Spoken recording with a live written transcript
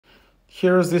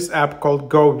Here's this app called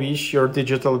GoWish, your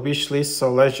digital wish list.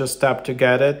 So let's just tap to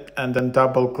get it and then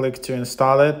double click to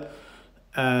install it.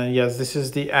 Yes, this is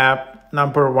the app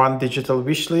 #1 digital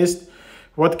wish list.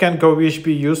 What can GoWish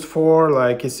be used for?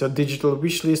 Like, it's a digital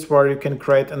wish list where you can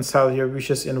create and sell your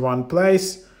wishes in one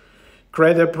place.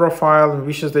 Create a profile and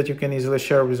wishes that you can easily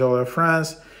share with all your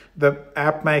friends. The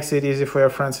app makes it easy for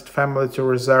your friends and family to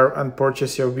reserve and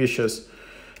purchase your wishes.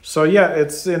 So yeah,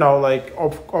 it's, you know, like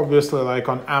obviously like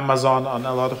on Amazon, on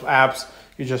a lot of apps,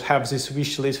 you just have this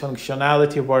wish list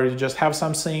functionality where you just have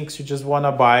some things you just want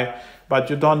to buy, but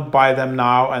you don't buy them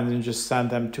now and you just send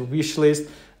them to wish list.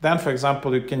 Then, for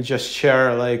example, you can just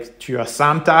share like to your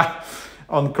Santa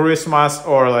on Christmas,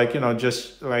 or like, you know,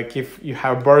 just like if you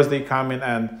have birthday coming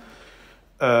and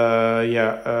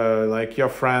like your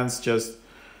friends just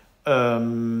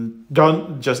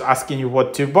don't just asking you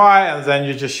what to buy, and then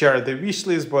you just share the wish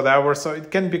list, whatever. So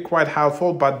it can be quite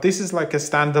helpful, but this is like a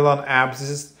standalone app. This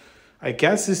is, I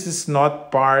guess this is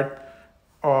not part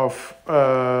of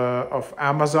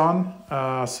Amazon.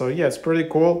 So yeah, it's pretty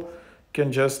cool. You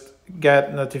can just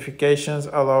get notifications,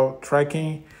 allow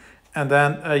tracking, and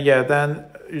then then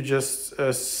you just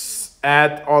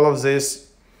add all of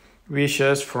these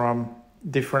wishes from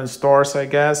different stores, I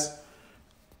guess.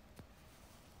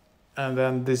 And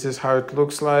then this is how it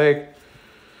looks like.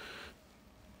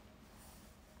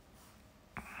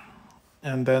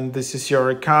 And then this is your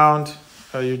account.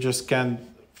 You just can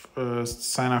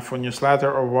sign up for newsletter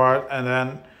or what, and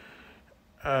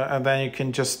then you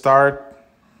can just start.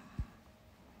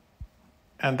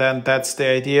 And then that's the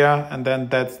idea. And then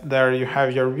there you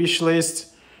have your wish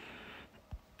list.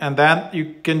 And then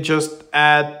you can just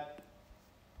add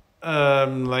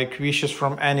like wishes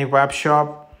from any web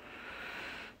shop.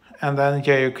 And then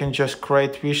you can just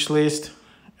create wish list,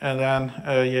 and then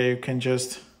you can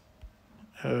just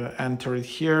enter it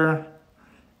here.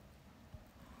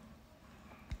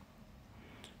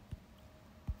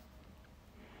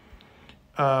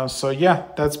 So yeah,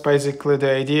 that's basically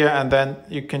the idea. And then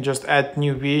you can just add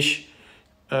new wish,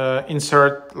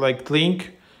 insert like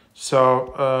link.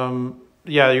 So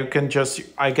you can just,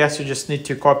 I guess you just need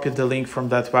to copy the link from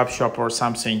that web shop or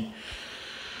something.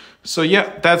 So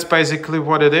yeah, that's basically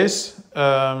what it is.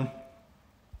 And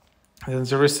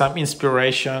there is some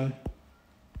inspiration.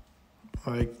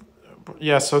 Like,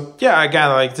 yeah, so yeah, again,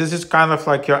 like this is kind of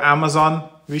like your Amazon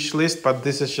wish list, but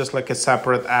this is just like a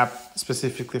separate app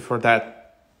specifically for that.